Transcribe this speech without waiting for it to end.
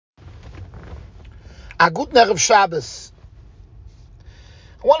A good Erev Shabbos.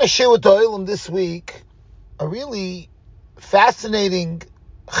 I want to share with the Olam this week a really fascinating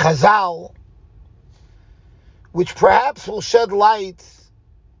chazal, which perhaps will shed light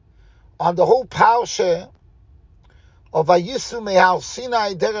on the whole parsha of Vayisu Mehar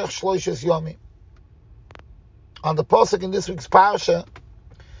Sinai Derech Shloishes Yomim. On the pasuk in this week's parsha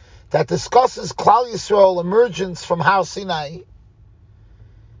that discusses Klal Yisrael emergence from Har Sinai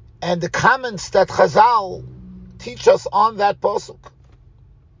and the comments that Chazal teach us on that pasuk,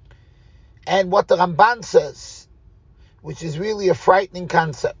 and what the Ramban says, which is really a frightening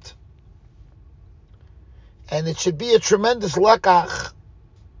concept. And it should be a tremendous lekach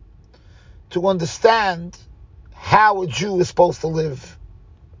to understand how a Jew is supposed to live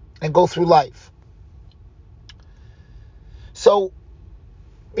and go through life. So,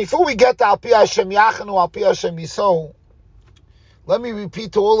 before we get to Al Pi Hashem Yachanu, Al Pi Hashem Yisrael, let me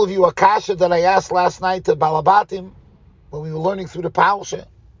repeat to all of you a kasha that I asked last night to Balabatim when we were learning through the Parsha.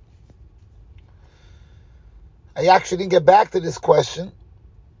 I actually didn't get back to this question,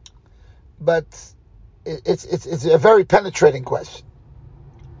 but it's a very penetrating question.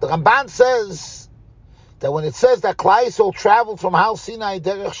 The Ramban says that when it says that Klal Yisrael traveled from Har Sinai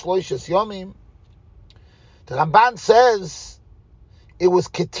Derech Shloishes Yomim, the Ramban says it was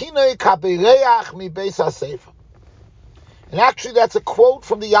Ketinoi Kabereach Mi Beis HaSefer. And actually that's a quote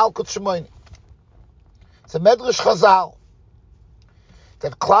from the Yalkut Shimoni. It's a Medrash Chazal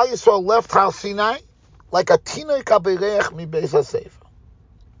that Klal Yisrael left Har Sinai like a Tinoi Kabereach Mi Beis HaSefer.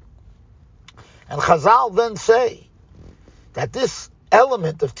 And Chazal then say that this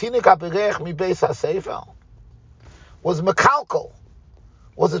element of Tinoi Kabereach Mi Beis HaSefer was mekalkal,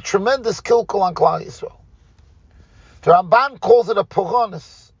 was a tremendous kilkul on Klal Yisrael. The Ramban calls it a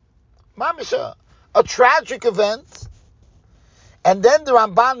poronis, mamisha, a tragic event. And then the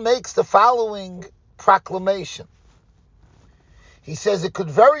Ramban makes the following proclamation. He says it could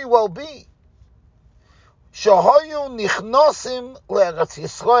very well be Shahoyu nichnosim le'eretz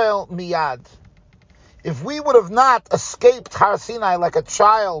Yisrael miyad. If we would have not escaped Har Sinai like a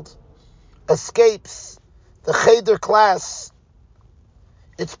child escapes the cheder class,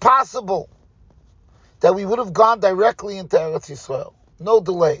 it's possible that we would have gone directly into Eretz Yisrael. No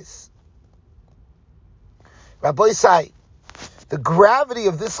delays. Rabbi say, the gravity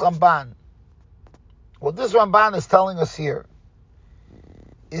of this Ramban, what this Ramban is telling us here,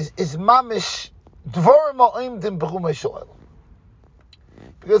 is mamish dvorim ha'imdim b'chumei shoel.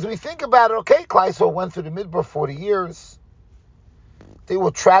 Because we think about it, okay, Klal Yisrael went through the Midbar 40 years. There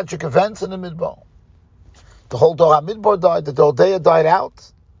were tragic events in the Midbar. The whole Dor HaMidbar died, the Dodeya died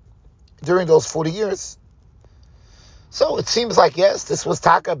out during those 40 years. So it seems like, yes, this was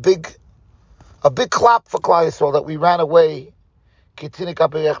a big clap for Klal Yisrael that we ran away. But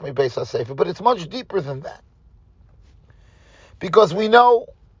it's much deeper than that. Because we know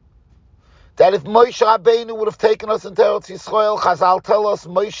that if Moshe Rabbeinu would have taken us into Eretz Yisrael, Chazal tell us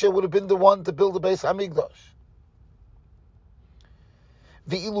Moshe would have been the one to build the Beis Hamikdash.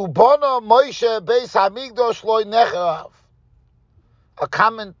 V'ilu bona Moshe Beis Hamikdash lo necherav. A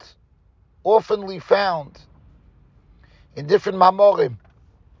comment oftenly found in different mamorim.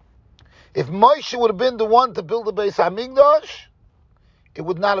 If Moshe would have been the one to build the Beis Hamikdash, it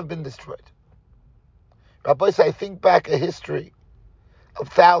would not have been destroyed. Rabbi says, I think back a history of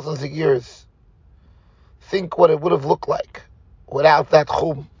thousands of years. Think what it would have looked like without that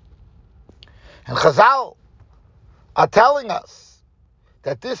chum. And Chazal are telling us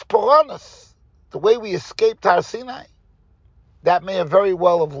that this Puranas, the way we escaped Har Sinai, that may have very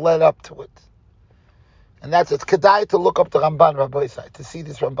well have led up to it. And it's kedai to look up the Ramban, Rabbi say, to see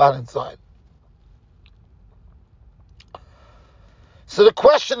this Ramban inside. So the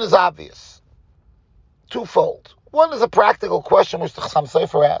question is obvious, twofold. One is a practical question which the Chassam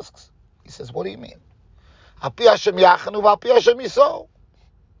Sofer asks. He says, what do you mean? Al Pi Hashem Yachanu, Al Pi Hashem Yisrael.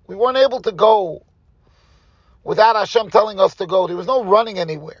 We weren't able to go without Hashem telling us to go. There was no running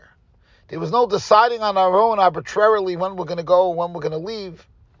anywhere. There was no deciding on our own arbitrarily when we're going to go, when we're going to leave,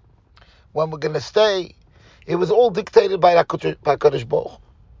 when we're going to stay. It was all dictated by Kadosh Baruch.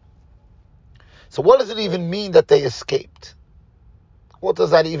 So what does it even mean that they escaped? What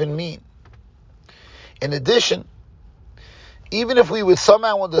does that even mean? In addition, even if we would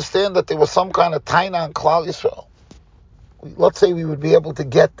somehow understand that there was some kind of taina on Klal Yisrael, let's say we would be able to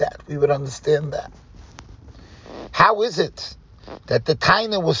get that, we would understand that. How is it that the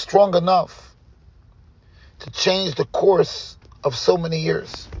taina was strong enough to change the course of so many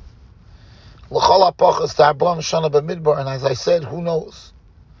years? And as I said, who knows?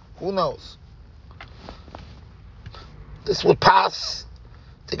 Who knows? This would pass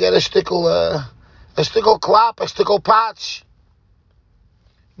to get a shtickle a shtickle klap, a shtickle patch.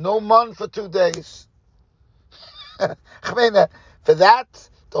 No mun for 2 days. I mean, for that,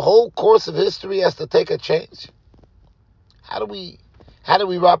 the whole course of history has to take a change. How do we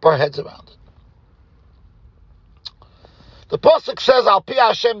wrap our heads around it? The pasuk says, "Al pi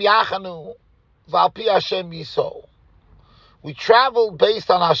Hashem Yachanu, v'al pi Hashem Yiso." We traveled based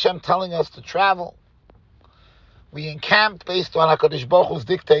on Hashem telling us to travel. We encamped based on HaKadosh Baruch Hu's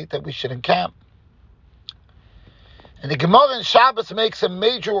dictate that we should encamp. And the Gemara in Shabbos makes a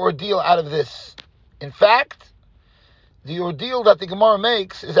major ordeal out of this. In fact, the ordeal that the Gemara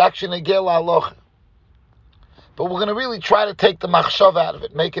makes is actually Negel Halacha. But we're going to really try to take the machshav out of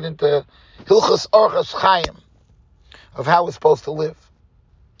it, make it into Hilchas Orchos Chaim, of how we're supposed to live.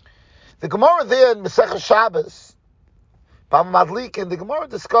 The Gemara there in Masechah Shabbos, Bama Madlikin, the Gemara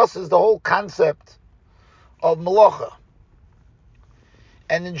discusses the whole concept of Melacha.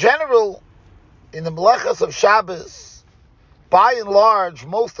 And in general, in the Melachas of Shabbos, by and large,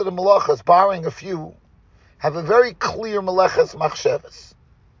 most of the Melachas, barring a few, have a very clear Melachas Machshavas.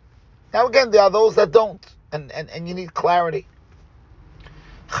 Now again, there are those that don't, and you need clarity.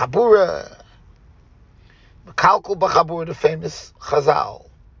 Chabura, Kalkul B'Chabura, the famous Chazal.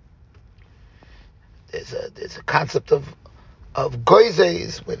 There's a concept of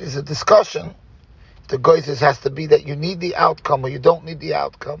goizes, where there's a discussion. The goizes has to be that you need the outcome or you don't need the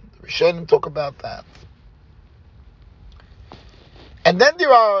outcome. The Rishonim talk about that. And then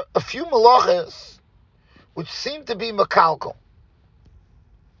there are a few melachas which seem to be makalkal.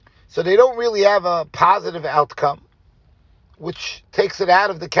 So they don't really have a positive outcome, which takes it out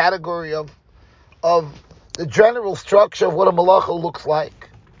of the category of the general structure of what a malacha looks like.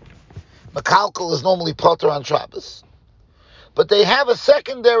 Makalkal is normally potter on Shabbos. But they have a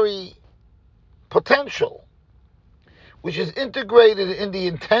secondary potential, which is integrated in the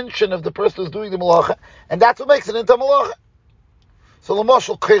intention of the person who's doing the malacha, and that's what makes it into malacha. So the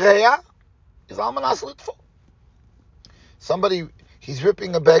mashal kireya is almanas litfo. Somebody, he's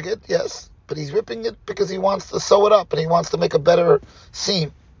ripping a beged, yes, but he's ripping it because he wants to sew it up and he wants to make a better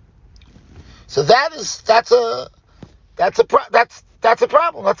seam. So that's a problem. That's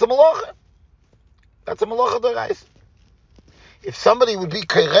a malacha. That's a malacha d'oraisa. If somebody would be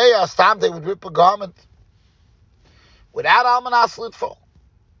kireya stam, they would rip a garment without almanas litfo.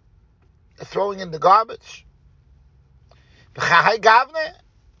 They're throwing in the garbage. B'chahai gavne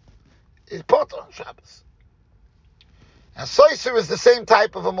is potter on Shabbos. And soiser is the same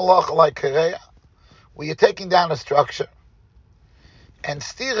type of a malacha like kireya, where you're taking down a structure. And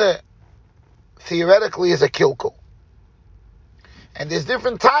stira theoretically is a kilkul. And there's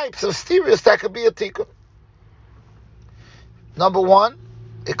different types of stiras that could be a tikkun. Number one,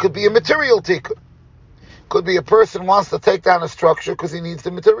 it could be a material tikkun. Could be a person wants to take down a structure because he needs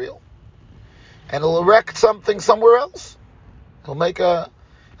the material, and he'll erect something somewhere else. He'll make a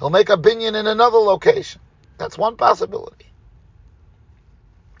binyan in another location. That's one possibility.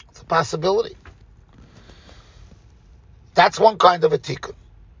 It's a possibility. That's one kind of a tikkun.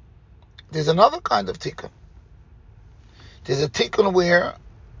 There's another kind of tikkun. There's a tikkun where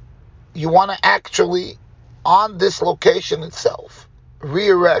you want to actually, on this location itself,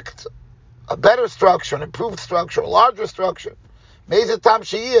 re-erect a better structure, an improved structure, a larger structure. Mezatam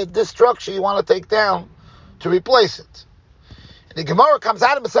Shiyah, this structure you want to take down to replace it. And the Gemara comes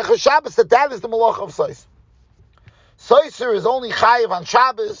out of Masechah Shabbos that is the malacha of Soiser. Soiser is only chayiv on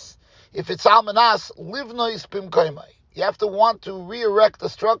Shabbos if it's almanas livnois bimkoimai. You have to want to re-erect the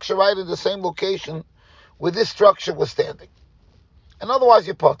structure right in the same location where this structure was standing. And otherwise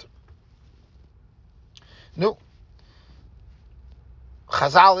you're potter. No.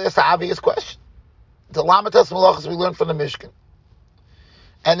 Chazal asked the obvious question. The Lamatas Malachas we learned from the Mishkan.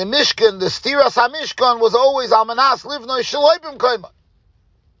 And the Mishkan, the Stiras HaMishkan was always Almanas Livnoi Shaloi B'Mkoimai.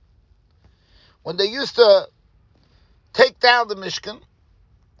 When they used to take down the Mishkan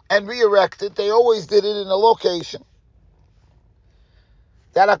and re-erect it, they always did it in a location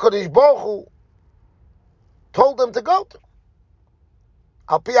that HaKadosh Baruch Hu told them to go to.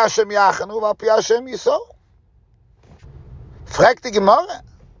 Al pi Hashem Yachanu, al pi Hashem Yiso. Frag the Gemara.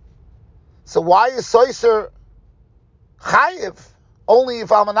 So why is Soiser chayiv only if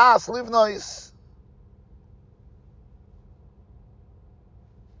almanas livnois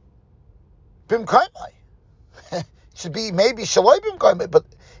bimkoimai? It should be maybe shaloi bimkoimai, but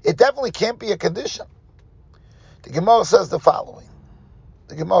it definitely can't be a condition. The Gemara says the following.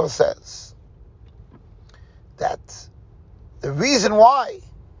 The Gemara says that the reason why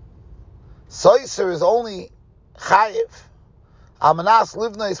Soiser is only chayiv almanas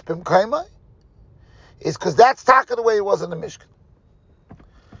livnois bimkoimai is because that's taka the way it was in the Mishkan.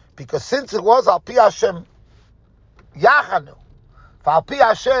 Because since it was Al Pi Hashem Yachanu, Al Pi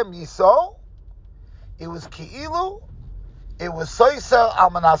Hashem Yisol, it was Ki'ilu, it was Soiser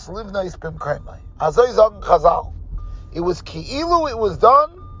Al Manas Livnois B'mkoimai. Azoy Zogen Chazal. It was Ki'ilu, it was done,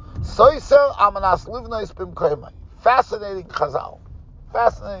 Soiser Al Manas Livnois B'mkoimai. Fascinating Chazal.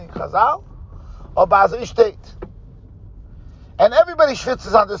 Or Ba'azoy State. And everybody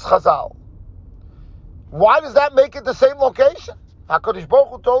schwitzes on this Chazal. Why does that make it the same location? HaKadosh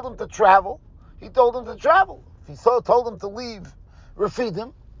Baruch Hu told him to travel. He told him to travel. If he told him to leave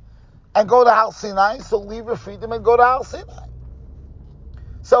Refidim and go to Har Sinai, so leave Refidim and go to Har Sinai.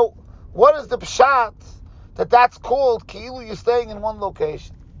 So, what is the pshat that's called Ki'ilu you're staying in one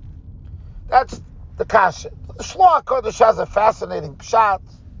location? That's the kasha. The Shloah HaKadosh has a fascinating pshat,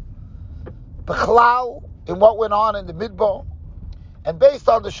 Bechlal, in what went on in the Midbar. And based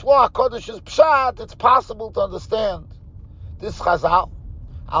on the Shloah HaKadosh's pshat, it's possible to understand this Chazal.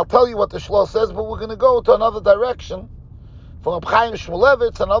 I'll tell you what the Shloah says, but we're going to go to another direction from Reb Chaim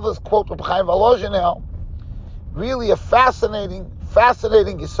Shmulevitz and others quote Reb Chaim Volozhin now. Really a fascinating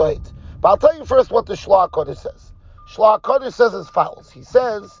Yesod. But I'll tell you first what the Shloah HaKadosh says. Shloah HaKadosh says as follows. He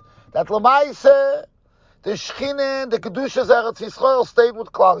says that L'maiseh, the Shechina, the Kedushas Eretz Yisrael stayed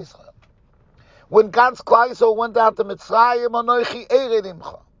with Klal Yisrael. When Gans Klal Yisrael went down to Mitzrayim, Anochi Ered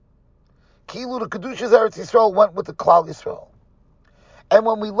Imcha. Kilu, the Kedushas Eretz Yisrael went with the Klal Yisrael. And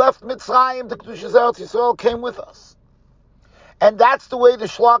when we left Mitzrayim, the Kedushas Eretz Yisrael came with us. And that's the way the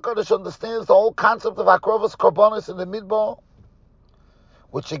Shloah HaKadosh understands the whole concept of Akrovas Korbanos in the Midbar,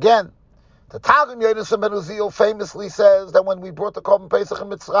 which again, the Targum Yonis Ben Uziel famously says that when we brought the Korban Pesach in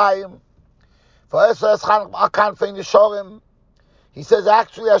Mitzrayim, he says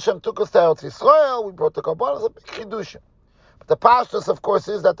actually Hashem took us to Eretz Yisrael, we brought the Korbanos, a big chidushim. But the Parshas, of course,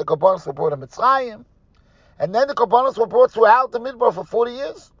 is that the Korbanos were brought in Mitzrayim, and then the Korbanos were brought throughout the Midbar for 40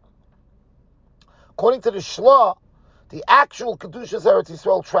 years. According to the Shloah, the actual Kedushas Eretz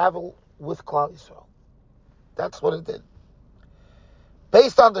Yisrael traveled with Klal Yisrael. That's what it did.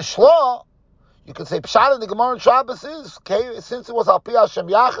 Based on the Shloah, you could say Pshat in the Gemara and Shabbos is, okay, since it was Al Pi Hashem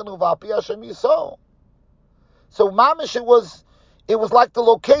Yachanu, Al Pi Hashem Yisol. So Mamish, it was like the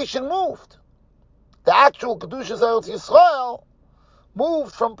location moved. The actual Kedushas Eretz Yisrael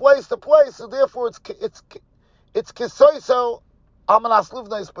moved from place to place, so therefore it's Kisoiso Amanas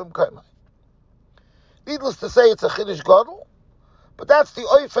Livnais B'mkoimai. Needless to say, it's a Chiddush Gadol, but that's the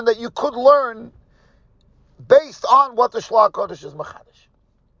oifen that you could learn based on what the Shloah HaKadosh is machadish.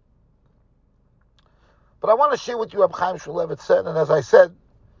 But I want to share with you Reb Chaim Shmulevitz said, and as I said,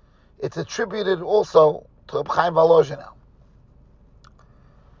 it's attributed also to Reb Chaim Volozhin now.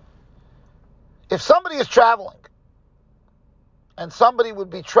 If somebody is traveling, and somebody would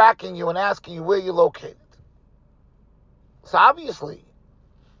be tracking you and asking you where you're located, so obviously,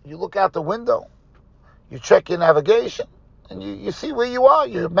 you look out the window, you check your navigation, and you see where you are,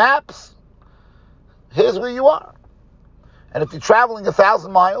 your maps, here's where you are. And if you're traveling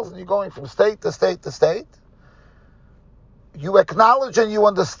 1,000 miles and you're going from state to state to state, you acknowledge and you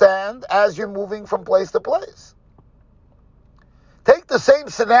understand as you're moving from place to place. Take the same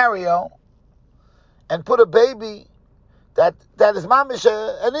scenario and put a baby that is mamish,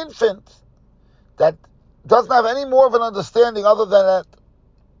 an infant, that doesn't have any more of an understanding other than that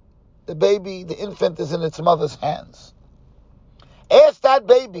the infant is in its mother's hands. Ask that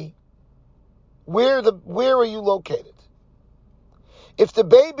baby, where are you located? If the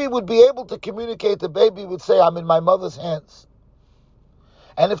baby would be able to communicate, the baby would say, I'm in my mother's hands.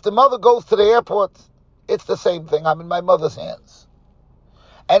 And if the mother goes to the airport, it's the same thing, I'm in my mother's hands.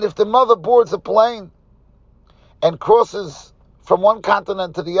 And if the mother boards a plane and crosses from one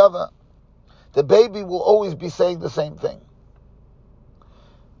continent to the other, the baby will always be saying the same thing.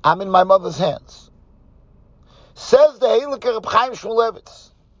 I'm in my mother's hands. Says the Heilige Reb Chaim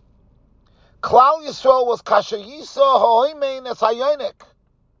Shmulevitz, Klal Yisrael was kasher yisa ha'oimein es hayonik.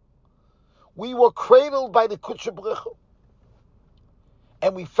 We were cradled by the Kudsha B'richu,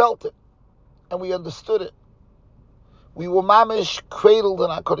 and we felt it, and we understood it. We were mamish cradled in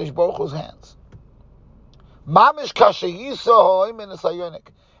HaKadosh Baruch Hu's hands. Mamish kasher yisa ha'oimein es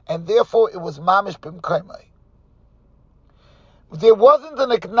hayonik, and therefore it was mamish b'mkoimai. There wasn't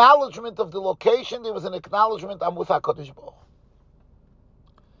an acknowledgement of the location, there was an acknowledgement, I'm with HaKadosh Baruch.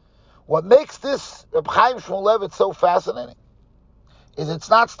 What makes this Reb Chaim Shmulevitz so fascinating is it's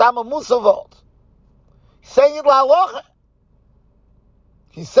not stam a musavot. He's saying it la'alocha.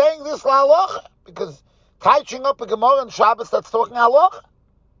 He's saying this la'alocha because touching up a Gemara and Shabbos that's talking halacha.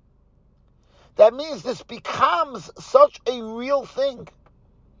 That means this becomes such a real thing,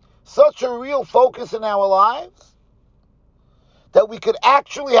 such a real focus in our lives, that we could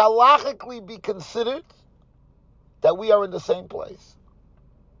actually halachically be considered that we are in the same place.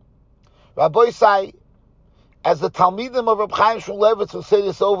 Rabbi say, as the Talmidim of Reb Chaim Shmulevitz who say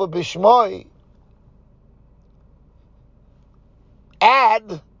this over Bishmoi,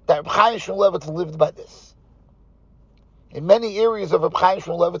 add that Reb Chaim Shmulevitz lived by this. In many areas of Reb Chaim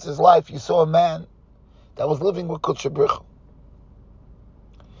Shmulevitz's life, you saw a man that was living with Kudsha Bricha.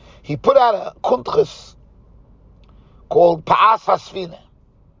 He put out a kuntras called Pa'as Hasfina.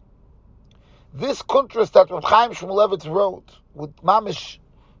 This kuntras that Reb Chaim Shmulevitz wrote with Mamish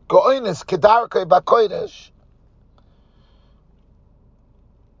Go'onis Kedarkei Bakoidesh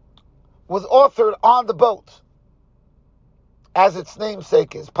was authored on the boat, as its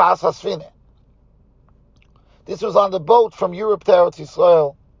namesake is, Pa'as Hasfina. This was on the boat from Europe to Eretz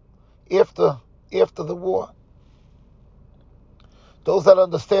Yisrael after the war. Those that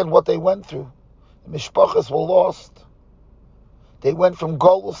understand what they went through, the mishpachas were lost. They went from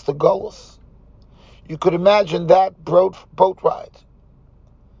golus to golus. You could imagine that boat ride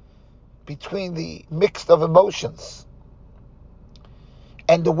between the mix of emotions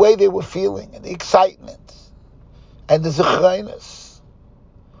and the way they were feeling and the excitement and the zechreinis.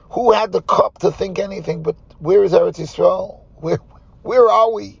 Who had the cup to think anything but where is Eretz Yisrael? Where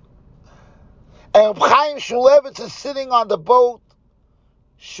are we? And Chaim Shmulevitz is sitting on the boat,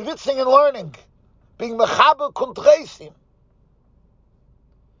 schwitzing and learning, being mechaber kuntresim.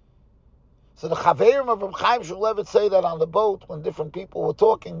 So the Chaverim of Reb Chaim Shmulevitz say that on the boat, when different people were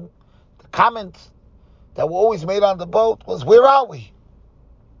talking, the comment that were always made on the boat was, where are we?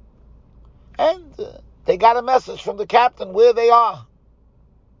 And they got a message from the captain where they are.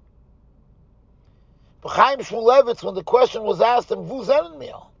 But Chaim Shmulevitz, when the question was asked him, Vu zenen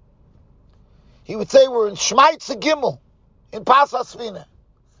mir? He would say, we're in Shmaitze Gimel, in Pas Hasfina.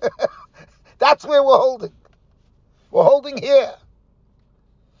 That's where we're holding. We're holding here.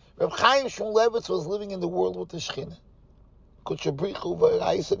 Reb Chaim Shmulevitz was living in the world with the Shechina.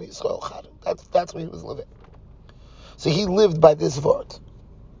 That's where he was living. So he lived by this word.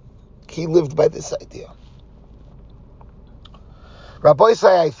 He lived by this idea. Rabbi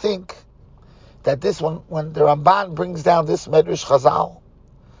say, I think that this one, when the Ramban brings down this Medrash Chazal,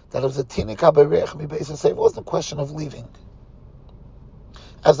 that it was a tinik haberech mi beis Yosef, it wasn't a question of leaving.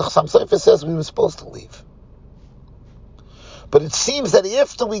 As the Chassam Sofer says, we were supposed to leave. But it seems that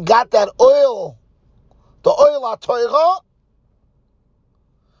after we got that oil, the oil HaTorah,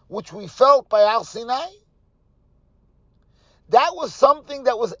 which we felt by Al Sinai, that was something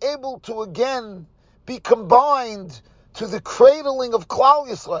that was able to again be combined to the cradling of Klal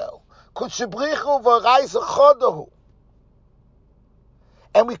Yisrael.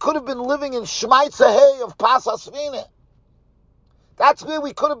 And we could have been living in Shmaitze Hay of Pas Hasfina. That's where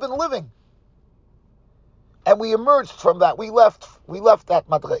we could have been living. And we emerged from that. We left that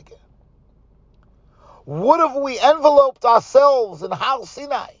Madrege. Would have we enveloped ourselves in Har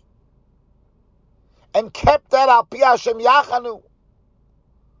Sinai and kept that al pi Hashem Yachanu,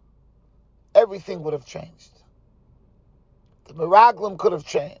 everything would have changed. The Meraglim could have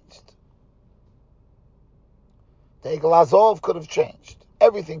changed. The Egel Azov could have changed.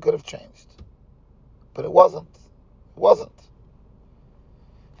 Everything could have changed. But it wasn't. It wasn't.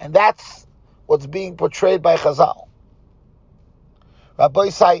 And that's what's being portrayed by Chazal. Rabbi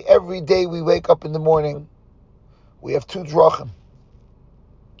say, every day we wake up in the morning, we have two drachim.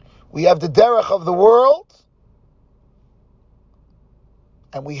 We have the derech of the world,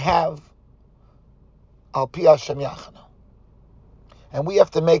 and we have al pi Hashem Yachanu. And we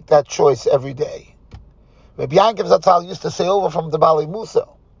have to make that choice every day. Rabbi Yankiv Zatzal used to say over from the Bali Musa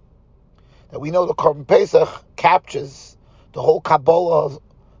that we know the Korban Pesach captures the whole Kabbalah's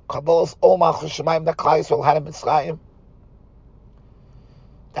Omach Shemayim that Klal Yisrael had in Mitzrayim.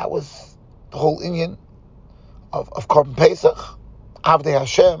 That was the whole inyan of Korban Pesach, Avdei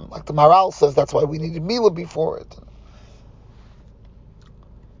Hashem. Like the Maral says, that's why we needed Milah before it.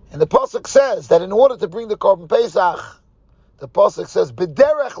 And the Pasuk says that in order to bring the Korban Pesach, the Pasuk says,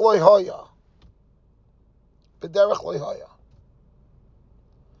 B'derech lo hoya. B'derech lo hoya.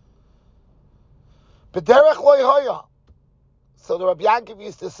 B'derech lo hoya. So the Rabbi Yankiv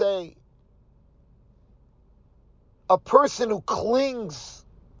used to say, a person who clings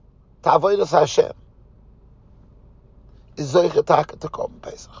to Avodas Hashem is Zoyche Taka to Korban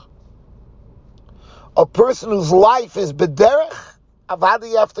Pesach. A person whose life is B'derech, Avada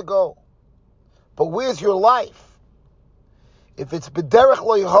you have to go. But where's your life? If it's B'derech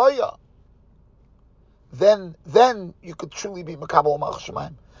lo hoya, then you could truly be Makabel Malach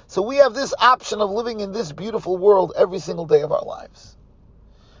Shemayim. So we have this option of living in this beautiful world every single day of our lives.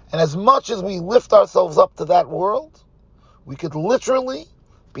 And as much as we lift ourselves up to that world, We could literally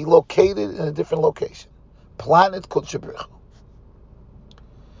be located in a different location. Planet called Shiur.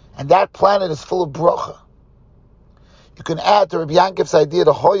 And that planet is full of bracha. You can add to Rabbi Yankov's idea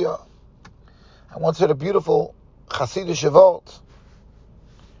to Hoya. I once heard a beautiful Hasidic Shavot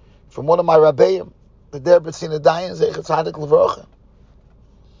from one of my Rabbeim, the Der B'tzina Dayan Zeichet Tzadik L'Vrocha.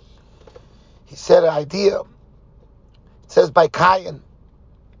 He said an idea. It says by Kayin.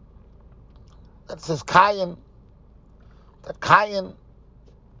 That says Kayin. That Kayin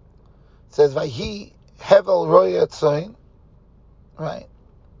says Vayhi Hevel Roya Tzoin. Right?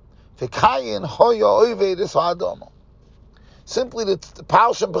 V'Kayin Hoya Oivedis Ha'adamo. Simply the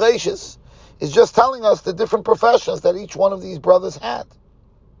Parshas Behaaloscha is just telling us the different professions that each one of these brothers had.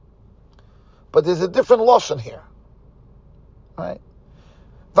 But there's a different lashon here. Right?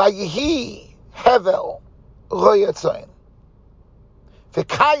 Vayihi Hevel Roya Tzoin.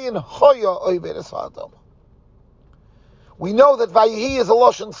 V'Kayin Hoya Oivedis Ha'adamo. We know that Vayihi is a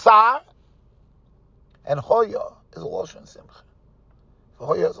lashon Sar, and Hoya is a lashon Simcha.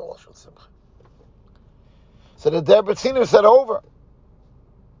 Hoya is a lashon Simcha. So the Der B'tzina said over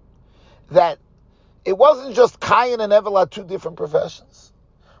that it wasn't just Kayin and Evel had two different professions.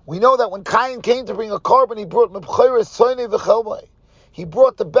 We know that when Kayin came to bring a korban, he brought Mebchoros Tzonei V'Chelmei. He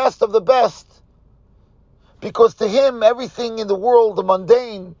brought the best of the best, because to him everything in the world, the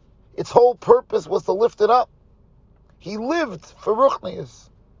mundane, its whole purpose was to lift it up. He lived for Ruchnius.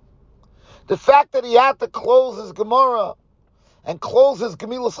 The fact that he had to close his Gemara and close his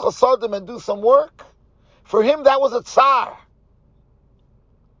Gemilas Chasadim and do some work, for him that was a tsar.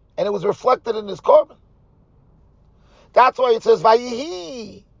 And it was reflected in his korban. That's why it says,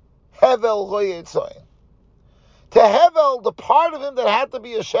 Vayihi Hevel Roya Tzoin. To Hevel, the part of him that had to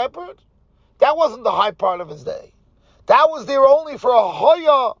be a shepherd, that wasn't the high part of his day. That was there only for a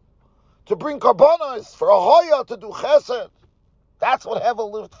Hoya to bring karbonos, for a Hoya to do chesed. That's what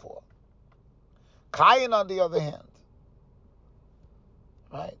Hevel lived for. Kayin, on the other hand,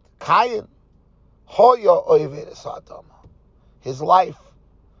 right? Kayin, Hoya Oivedis Ha'adamo. His life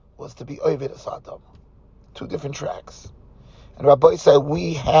was to be Oivedis Ha'adamo. Two different tracks. And Rabbi said,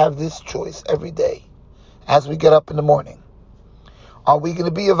 we have this choice every day as we get up in the morning. Are we going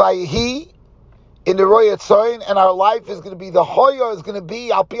to be a Vayihi in the Roya Tzoin, and our life is going to be, the Hoya is going to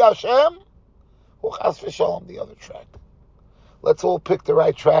be Al Pi Hashem, or Chas V'Shalom, the other track? Let's all pick the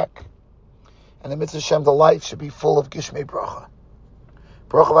right track. And the Mitzvah Hashem, the life should be full of Gishmei Bracha.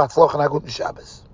 Bracha v'Hatzlocha and a guten Shabbos.